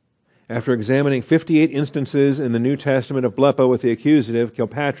 After examining 58 instances in the New Testament of blepo with the accusative,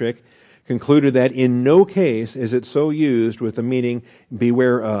 Kilpatrick concluded that in no case is it so used with the meaning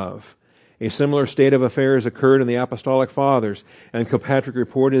beware of. A similar state of affairs occurred in the Apostolic Fathers, and Kilpatrick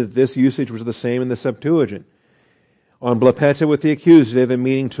reported that this usage was the same in the Septuagint. On blepeta with the accusative and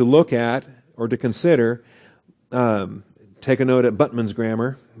meaning to look at or to consider, take a note at Buttman's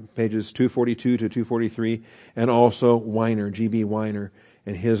grammar, pages 242 to 243, and also Weiner, G.B. Weiner,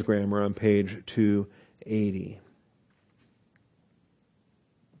 and his grammar on page 280.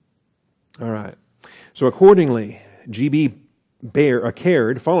 All right. So accordingly, G.B.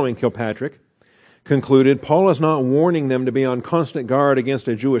 Caird, following Kilpatrick, concluded Paul is not warning them to be on constant guard against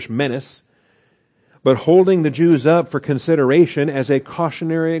a Jewish menace, but holding the Jews up for consideration as a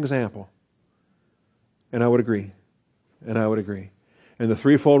cautionary example. And I would agree. And the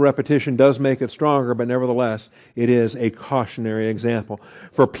threefold repetition does make it stronger, but nevertheless, it is a cautionary example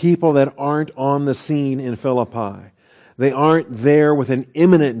for people that aren't on the scene in Philippi. They aren't there with an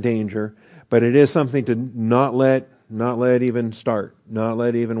imminent danger, but it is something to not let even start, not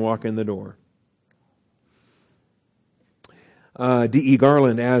let even walk in the door. D.E.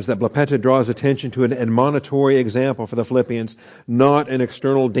 Garland adds that blepeta draws attention to an admonitory example for the Philippians, not an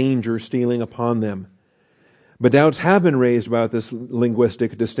external danger stealing upon them. But doubts have been raised about this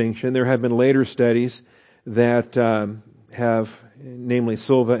linguistic distinction. There have been later studies that have, namely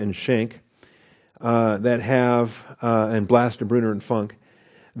Silva and Schenck, that have, and Blast and Brunner and Funk,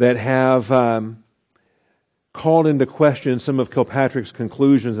 that have called into question some of Kilpatrick's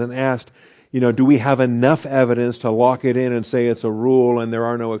conclusions and asked, do we have enough evidence to lock it in and say it's a rule and there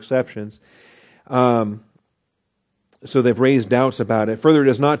are no exceptions? So they've raised doubts about it. Further, it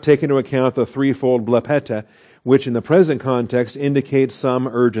does not take into account the threefold blepeta, which in the present context indicates some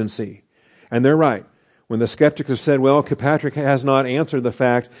urgency. And they're right. When the skeptics have said, well, Kilpatrick has not answered the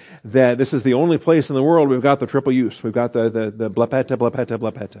fact that this is the only place in the world we've got the triple use. We've got the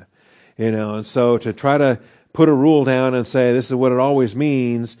blepeta. And so to try to put a rule down and say this is what it always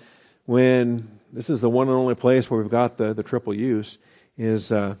means when this is the one and only place where we've got the triple use is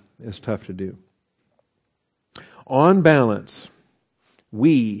tough to do. On balance,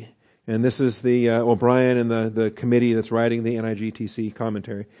 we, and this is the O'Brien and the committee that's writing the NIGTC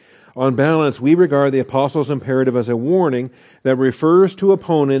commentary, on balance, we regard the apostles' imperative as a warning that refers to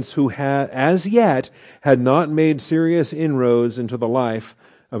opponents who as yet had not made serious inroads into the life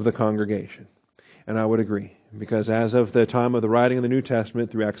of the congregation. And I would agree, because as of the time of the writing of the New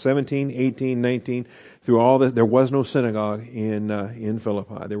Testament, through Acts 17, 18, 19, through all this, there was no synagogue in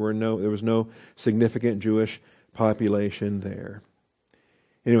Philippi. There was no significant Jewish population there.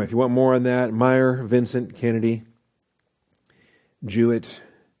 Anyway, if you want more on that, Meyer, Vincent, Kennedy, Jewett,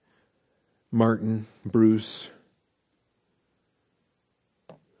 Martin, Bruce.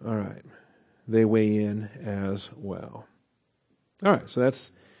 All right. They weigh in as well. All right, so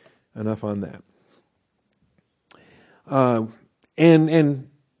that's enough on that. And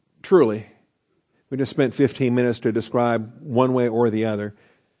truly, we just spent 15 minutes to describe one way or the other.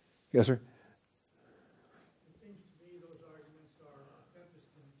 Yes, sir?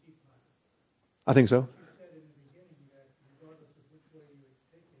 I think so.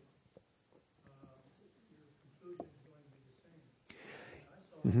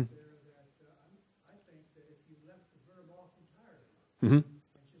 Mm-hmm. Mm-hmm.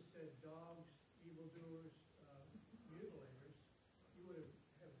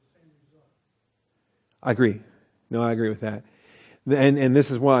 I agree. No, I agree with that. And this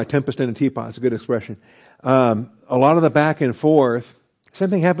is why tempest in a teapot is a good expression. A lot of the back and forth,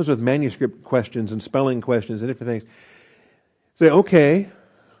 same thing happens with manuscript questions and spelling questions and different things. Say, okay,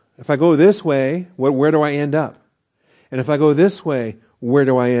 if I go this way, where do I end up? And if I go this way, where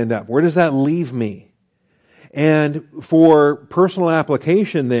do I end up? Where does that leave me? And for personal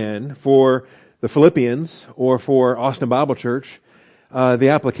application then, for the Philippians or for Austin Bible Church, the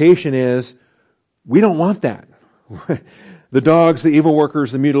application is, we don't want that. The dogs, the evil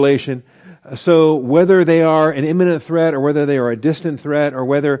workers, the mutilation. So whether they are an imminent threat or whether they are a distant threat or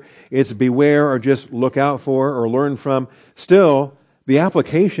whether it's beware or just look out for or learn from, still the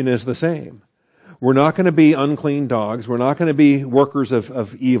application is the same. We're not going to be unclean dogs. We're not going to be workers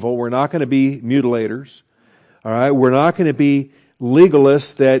of evil. We're not going to be mutilators. All right. We're not going to be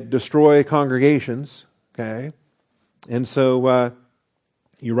legalists that destroy congregations. Okay. And so,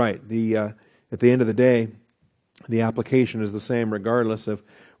 you're right. At the end of the day, the application is the same regardless of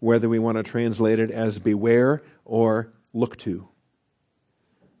whether we want to translate it as beware or look to.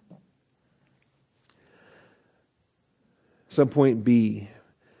 Subpoint B.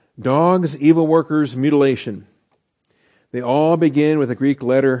 Dogs, evil workers, mutilation. They all begin with the Greek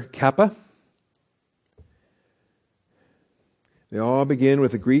letter kappa. They all begin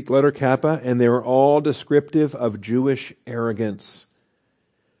with the Greek letter kappa, and they are all descriptive of Jewish arrogance.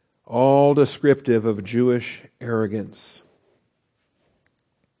 All descriptive of Jewish arrogance.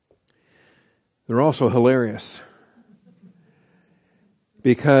 They're also hilarious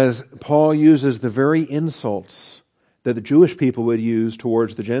because Paul uses the very insults that the Jewish people would use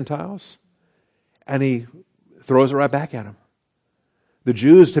towards the Gentiles, and he throws it right back at them. The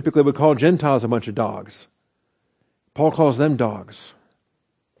Jews typically would call Gentiles a bunch of dogs. Paul calls them dogs.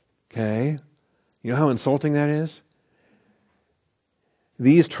 Okay? You know how insulting that is?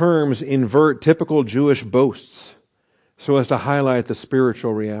 These terms invert typical Jewish boasts so as to highlight the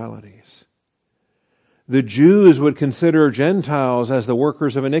spiritual realities. The Jews would consider Gentiles as the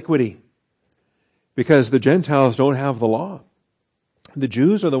workers of iniquity because the Gentiles don't have the law. The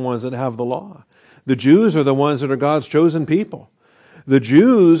Jews are the ones that have the law. The Jews are the ones that are God's chosen people. The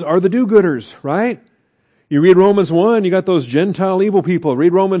Jews are the do-gooders, right? You read Romans 1, you got those Gentile evil people.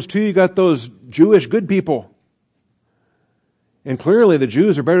 Read Romans 2, you got those Jewish good people. And clearly the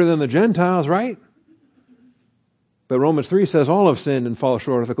Jews are better than the Gentiles, right? But Romans 3 says all have sinned and fall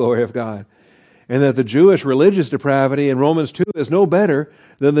short of the glory of God. And that the Jewish religious depravity in Romans 2 is no better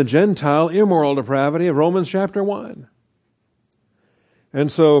than the Gentile immoral depravity of Romans chapter 1.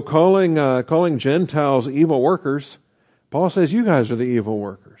 And so calling Gentiles evil workers, Paul says you guys are the evil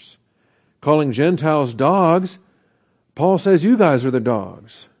workers. Calling Gentiles dogs, Paul says you guys are the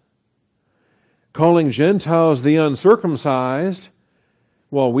dogs. Calling Gentiles the uncircumcised,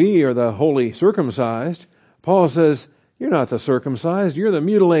 well, we are the wholly circumcised. Paul says, you're not the circumcised, you're the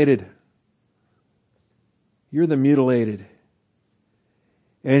mutilated. You're the mutilated.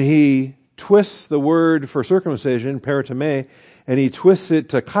 And he twists the word for circumcision, peritome, and he twists it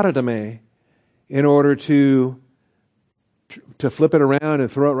to katatome in order to flip it around and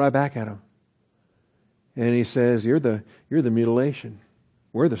throw it right back at him. And he says, you're the mutilation.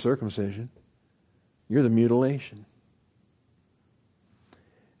 We're the circumcision. You're the mutilation.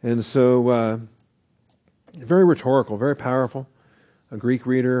 And so, very rhetorical, very powerful. A Greek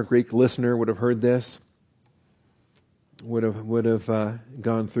reader, a Greek listener would have heard this, would have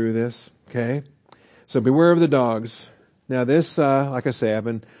gone through this. Okay? So beware of the dogs. Now this, like I say, I've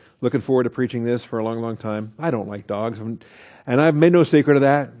been looking forward to preaching this for a long, long time. I don't like dogs. And I've made no secret of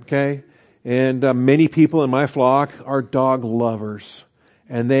that. Okay? And many people in my flock are dog lovers.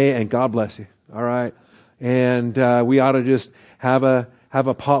 And God bless you. All right. And we ought to just have a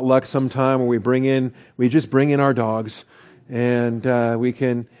potluck sometime where we just bring in our dogs, and we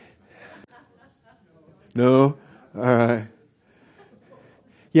can. No, all right.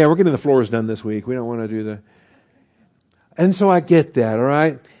 Yeah, we're getting the floors done this week. We don't want to do the. And so I get that. All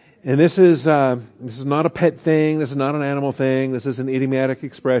right. And this is not a pet thing. This is not an animal thing. This is an idiomatic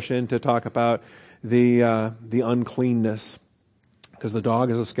expression to talk about the uncleanness. because the dog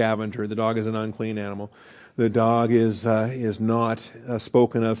is a scavenger. The dog is an unclean animal. The dog is not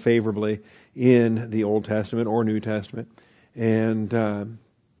spoken of favorably in the Old Testament or New Testament. And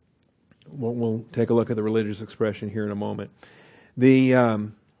we'll take a look at the religious expression here in a moment.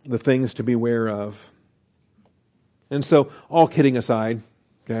 The things to beware of. And so, all kidding aside,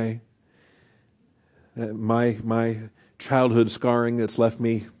 okay, my childhood scarring that's left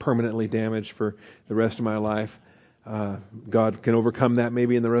me permanently damaged for the rest of my life, God can overcome that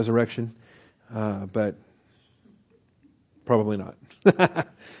maybe in the resurrection, but probably not,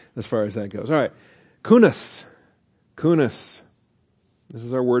 as far as that goes. All right, kunos. This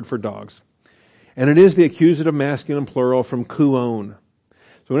is our word for dogs. And it is the accusative masculine plural from kuon.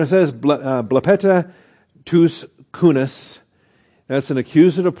 So when it says blepeta tous kunos, that's an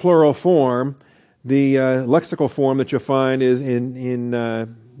accusative plural form. The lexical form that you'll find is in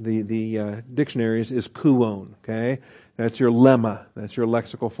the dictionaries is kuon. Okay, that's your lemma. That's your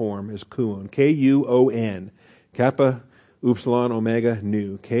lexical form is kuon. Kuon. Kappa, upsilon, omega,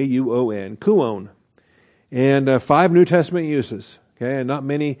 nu. Kuon. Kuon. And 5 New Testament uses. Okay, and not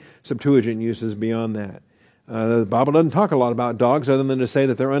many Septuagint uses beyond that. The Bible doesn't talk a lot about dogs other than to say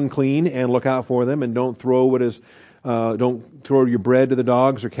that they're unclean and look out for them and don't throw don't throw your bread to the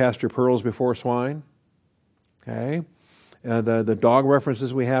dogs or cast your pearls before swine. Okay, the dog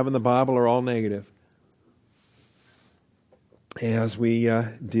references we have in the Bible are all negative. As we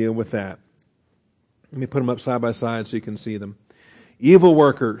deal with that, let me put them up side by side so you can see them. Evil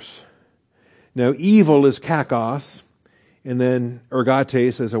workers. Now, evil is kakos, and then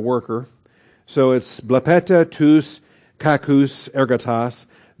ergates is a worker. So it's blepeta tous kakus ergatas,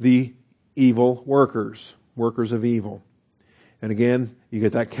 the evil workers of evil. And again, you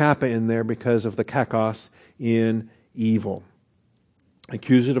get that kappa in there because of the kakos in evil.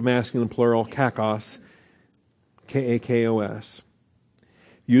 Accusative masculine plural, kakos, K-A-K-O-S.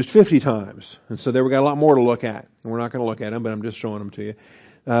 Used 50 times. And so there we got a lot more to look at. And we're not going to look at them, but I'm just showing them to you.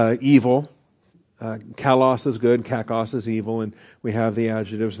 Evil. Kalos is good, kakos is evil, and we have the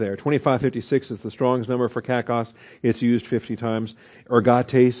adjectives there. 2556 is the Strong's number for kakos. It's used 50 times.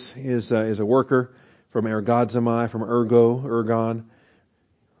 Ergates is a worker, from ergodzomai, from ergon.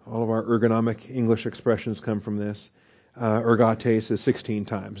 All of our ergonomic English expressions come from this. Ergates is 16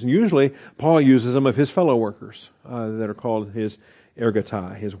 times. And usually, Paul uses them of his fellow workers that are called his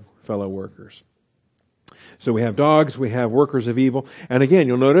ergatai, his fellow workers. So we have dogs, we have workers of evil. And again,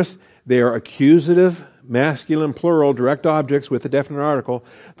 you'll notice they are accusative, masculine, plural, direct objects with a definite article.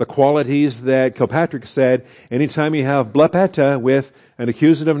 The qualities that Kilpatrick said, anytime you have blepeta with an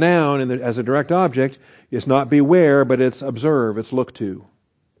accusative noun as a direct object, it's not beware, but it's observe, it's look to.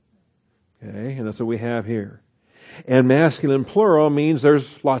 Okay, and that's what we have here. And masculine plural means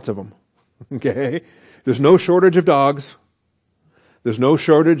there's lots of them. Okay, there's no shortage of dogs. There's no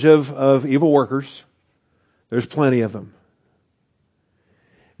shortage of evil workers. There's plenty of them.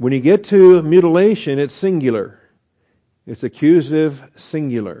 When you get to mutilation, it's singular. It's accusative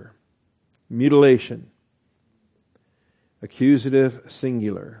singular. Mutilation. Accusative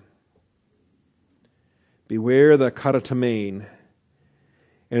singular. Beware the katatamane.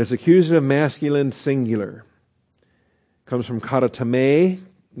 And it's accusative masculine singular. Comes from katatame,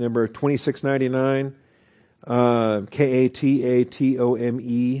 number 2699.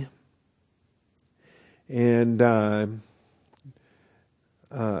 K-A-T-A-T-O-M-E. And to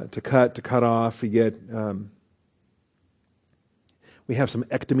cut off, you get, we have some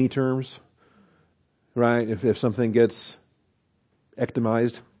ectomy terms, right? If something gets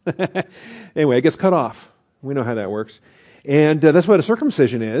ectomized. Anyway, it gets cut off. We know how that works. And that's what a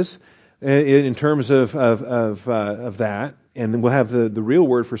circumcision is in terms of that. And then we'll have the real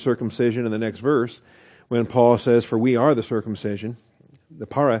word for circumcision in the next verse when Paul says, for we are the circumcision, the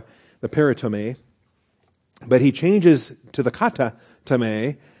peritome. But he changes to the kata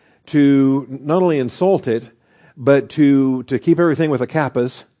tame to not only insult it, but to keep everything with the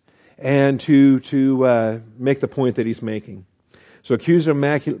kappas and to make the point that he's making. So accusative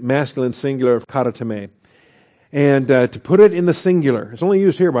masculine singular of kata tame. And to put it in the singular. It's only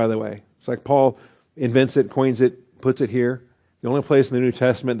used here, by the way. It's like Paul invents it, coins it, puts it here. The only place in the New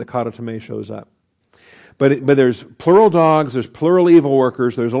Testament the kata tame shows up. But there's plural dogs, there's plural evil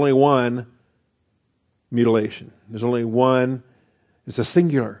workers, there's only one mutilation. There's only one. It's a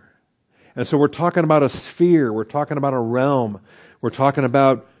singular. And so we're talking about a sphere. We're talking about a realm. We're talking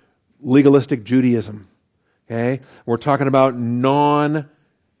about legalistic Judaism. Okay? We're talking about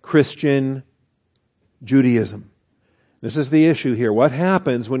non-Christian Judaism. This is the issue here. What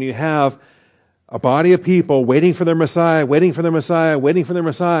happens when you have a body of people waiting for their Messiah, waiting for their Messiah, waiting for their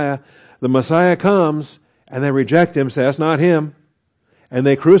Messiah? The Messiah comes and they reject him, say, that's not him. And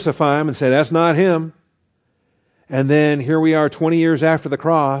they crucify him and say, that's not him. And then here we are 20 years after the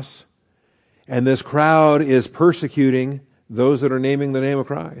cross, and this crowd is persecuting those that are naming the name of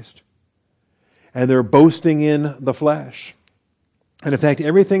Christ. And they're boasting in the flesh. And in fact,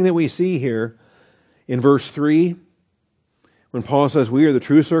 everything that we see here in verse 3, when Paul says, we are the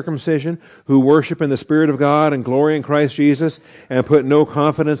true circumcision, who worship in the Spirit of God and glory in Christ Jesus, and put no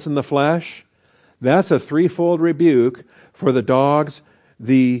confidence in the flesh, that's a threefold rebuke for the dogs,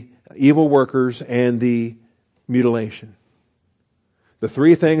 the evil workers, and the mutilation. The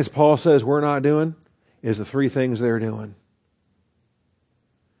three things Paul says we're not doing is the three things they're doing.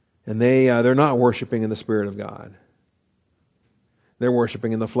 And they're not worshiping in the Spirit of God. They're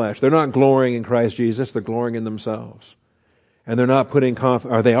worshiping in the flesh. They're not glorying in Christ Jesus. They're glorying in themselves. And they're not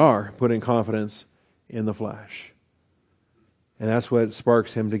they are putting confidence in the flesh. And that's what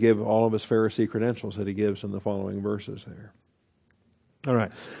sparks him to give all of his Pharisee credentials that he gives in the following verses there. All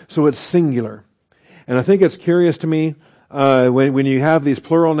right. So it's singular. And I think it's curious to me when you have these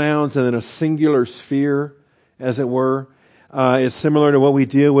plural nouns and then a singular sphere, as it were. It's similar to what we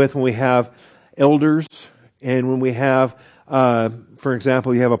deal with when we have elders and when we have, for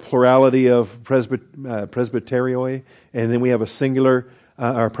example, you have a plurality of presbyterioi, and then we have a singular,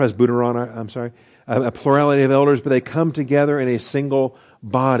 or presbyteron, a plurality of elders, but they come together in a single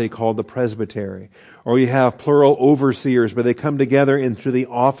body called the presbytery. Or you have plural overseers, but they come together into the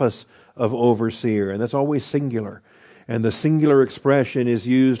office of overseer, and that's always singular. And the singular expression is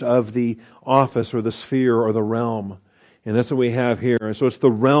used of the office or the sphere or the realm. And that's what we have here. And so it's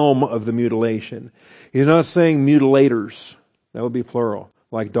the realm of the mutilation. He's not saying mutilators. That would be plural,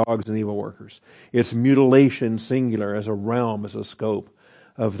 like dogs and evil workers. It's mutilation singular as a realm, as a scope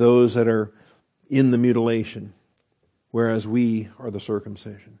of those that are in the mutilation, whereas we are the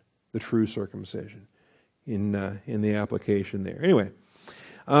circumcision, the true circumcision in the application there. Anyway,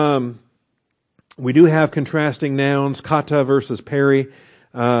 we do have contrasting nouns, kata versus peri.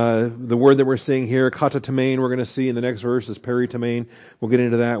 The word that we're seeing here, katatamane, we're going to see in the next verse is peritamain. We'll get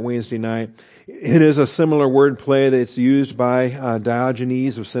into that Wednesday night. It is a similar word play that's used by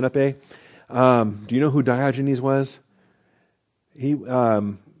Diogenes of Sinope. Do you know who Diogenes was? He's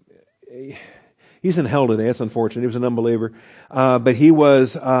in hell today. It's unfortunate. He was an unbeliever. But he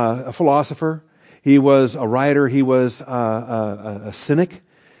was a philosopher. He was a writer. He was a cynic.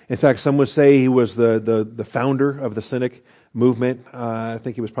 In fact, some would say he was the founder of the cynic movement. I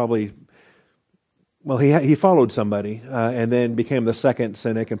think he was probably, he followed somebody and then became the second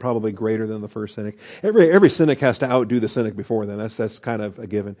cynic and probably greater than the first cynic. Every cynic has to outdo the cynic before them. That's kind of a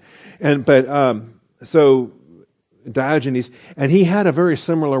given. So Diogenes, and he had a very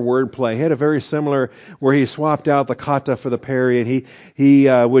similar wordplay. He had a very similar where he swapped out the kata for the peri, and he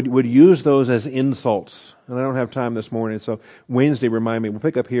would use those as insults. And I don't have time this morning, so Wednesday, remind me. We'll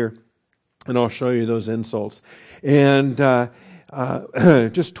pick up here, and I'll show you those insults. And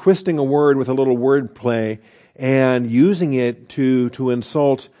just twisting a word with a little wordplay and using it to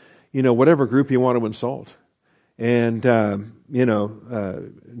insult, whatever group you want to insult. And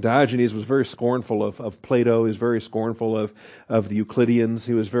Diogenes was very scornful of Plato. He was very scornful of the Euclideans.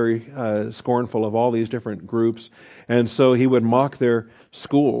 He was very scornful of all these different groups. And so he would mock their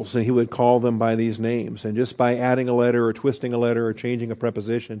schools, and he would call them by these names. And just by adding a letter or twisting a letter or changing a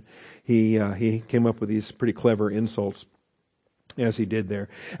preposition, he came up with these pretty clever insults as he did there.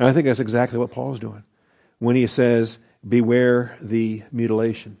 And I think that's exactly what Paul's doing when he says, beware the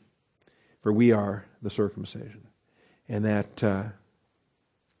mutilation, for we are the circumcision. And that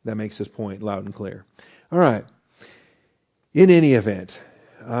makes his point loud and clear. All right. In any event,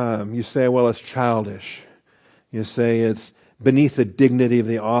 you say, well, it's childish. You say it's beneath the dignity of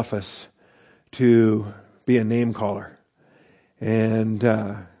the office to be a name caller. And,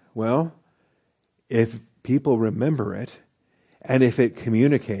 if people remember it, and if it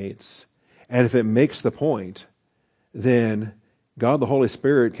communicates, and if it makes the point, then God the Holy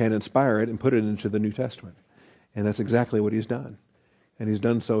Spirit can inspire it and put it into the New Testament. And that's exactly what he's done. And he's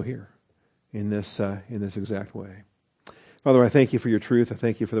done so here in this exact way. Father, I thank you for your truth. I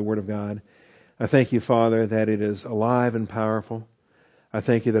thank you for the Word of God. I thank you, Father, that it is alive and powerful. I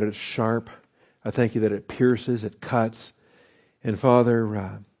thank you that it's sharp. I thank you that it pierces, it cuts. And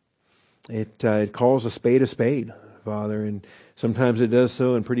Father, it calls a spade, Father, and sometimes it does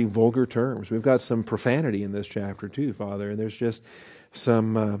so in pretty vulgar terms. We've got some profanity in this chapter too, Father, and there's just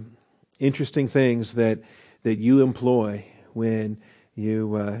some interesting things that you employ when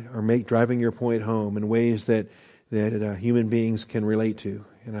you are driving your point home in ways that human beings can relate to,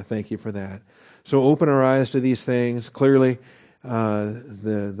 and I thank you for that. So open our eyes to these things. Clearly,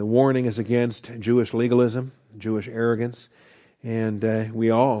 the warning is against Jewish legalism, Jewish arrogance, And we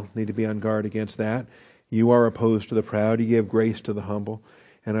all need to be on guard against that. You are opposed to the proud. You give grace to the humble.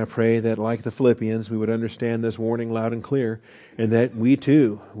 And I pray that, like the Philippians, we would understand this warning loud and clear, and that we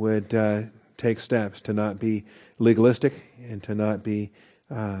too would take steps to not be legalistic and to not be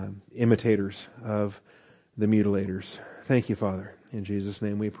imitators of the mutilators. Thank you, Father. In Jesus'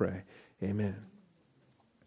 name we pray. Amen.